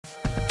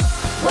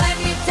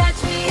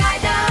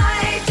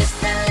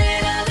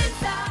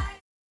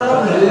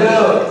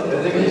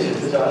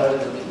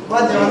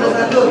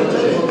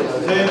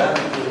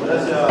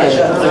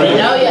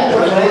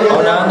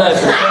Una banda de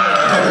fusión.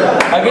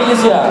 ¿A qué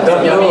decía?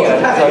 A mi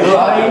amiga.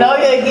 Saludos. A mi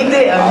novia de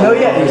Quinte, a mi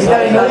novia, a mi novia,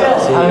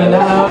 a mi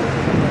novia.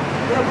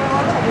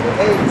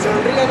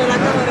 Sonrían a la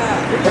cámara.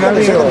 Un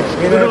amigo,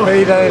 quiero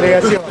despedir la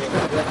delegación.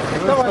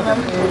 Estamos en la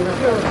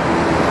delegación.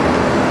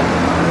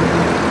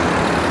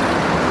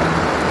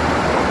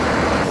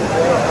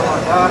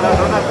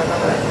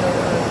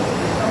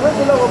 No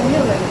se lo hago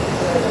mierda.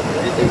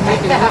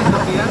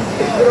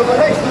 Pero con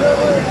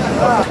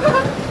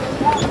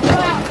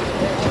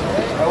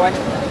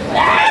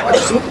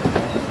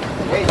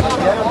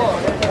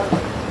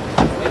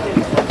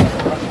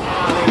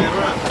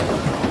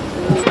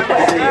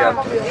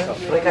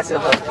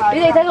Viste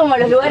que está como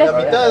los lugares la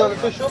mitad de donde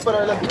estoy yo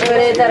para la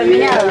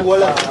predeterminados.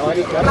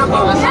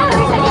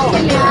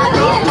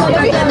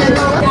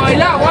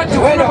 Bailá,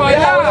 guacho, bueno,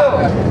 bailá.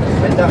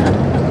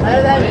 A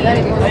ver, dale, dale.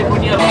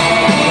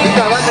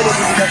 esta banda de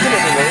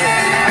notificaciones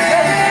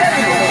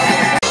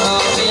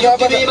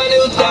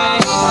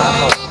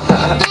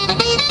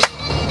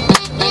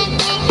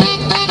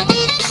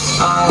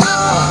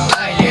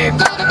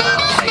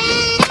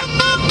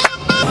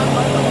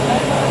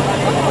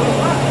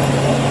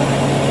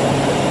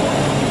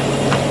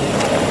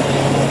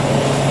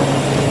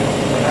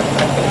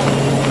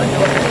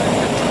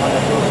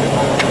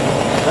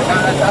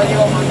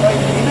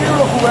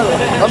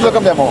 ¿dónde lo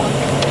cambiamos?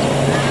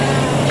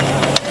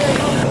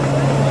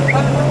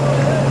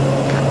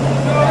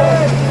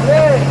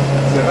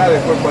 Cerrá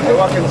después, cuando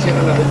bajen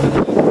cierran las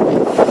ventanas.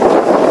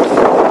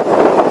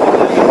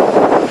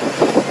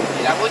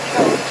 ¿Y la música?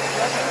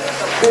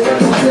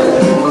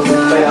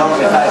 Vamos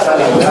a dejar de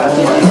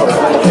salir.